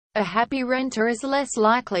a happy renter is less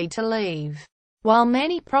likely to leave. While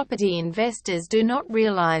many property investors do not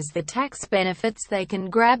realize the tax benefits they can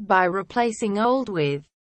grab by replacing old with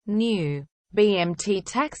new BMT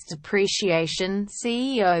tax depreciation,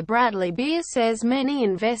 CEO Bradley Beer says many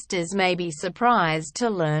investors may be surprised to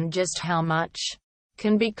learn just how much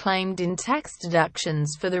can be claimed in tax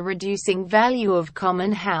deductions for the reducing value of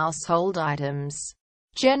common household items.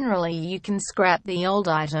 Generally, you can scrap the old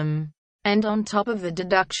item, and on top of the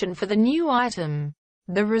deduction for the new item,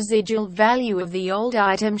 the residual value of the old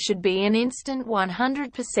item should be an instant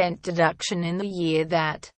 100% deduction in the year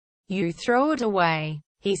that you throw it away,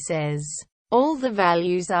 he says. All the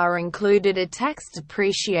values are included a tax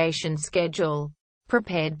depreciation schedule,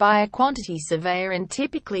 prepared by a quantity surveyor and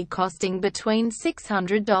typically costing between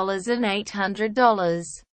 $600 and $800.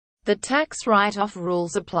 The tax write-off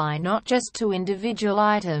rules apply not just to individual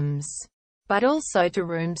items, but also to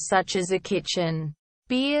rooms such as a kitchen.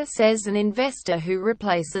 Beer says an investor who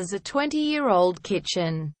replaces a 20-year-old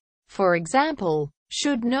kitchen, for example,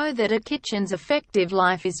 should know that a kitchen's effective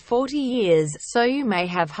life is 40 years, so you may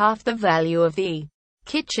have half the value of the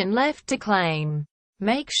kitchen left to claim.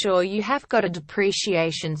 Make sure you have got a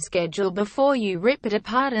depreciation schedule before you rip it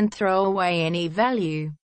apart and throw away any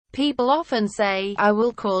value. People often say, "I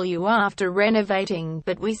will call you after renovating,"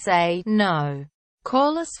 but we say, "No.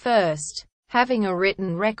 Call us first." Having a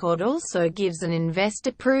written record also gives an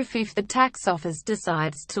investor proof if the tax office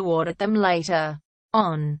decides to audit them later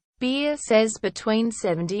on. Beer says between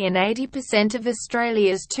 70 and 80% of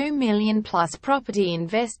Australia's 2 million plus property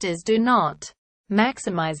investors do not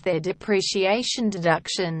maximize their depreciation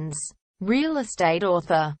deductions. Real estate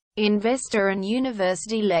author, investor and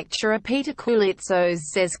university lecturer Peter Kulitzos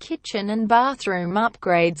says kitchen and bathroom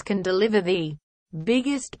upgrades can deliver the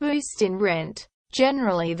biggest boost in rent.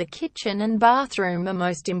 Generally, the kitchen and bathroom are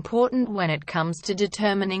most important when it comes to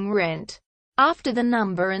determining rent, after the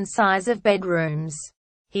number and size of bedrooms.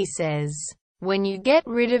 He says, when you get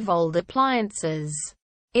rid of old appliances,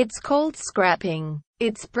 it's called scrapping.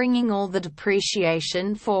 It's bringing all the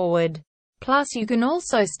depreciation forward. Plus you can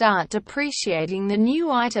also start depreciating the new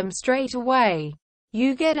item straight away.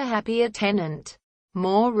 You get a happier tenant,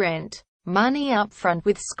 more rent, money up front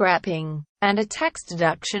with scrapping, and a tax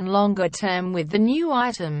deduction longer term with the new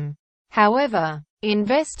item. However,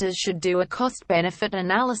 investors should do a cost-benefit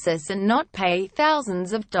analysis and not pay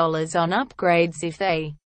thousands of dollars on upgrades if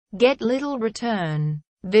they get little return.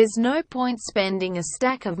 There's no point spending a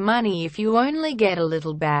stack of money if you only get a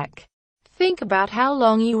little back. Think about how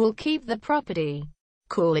long you will keep the property,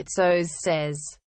 Kulitzos says.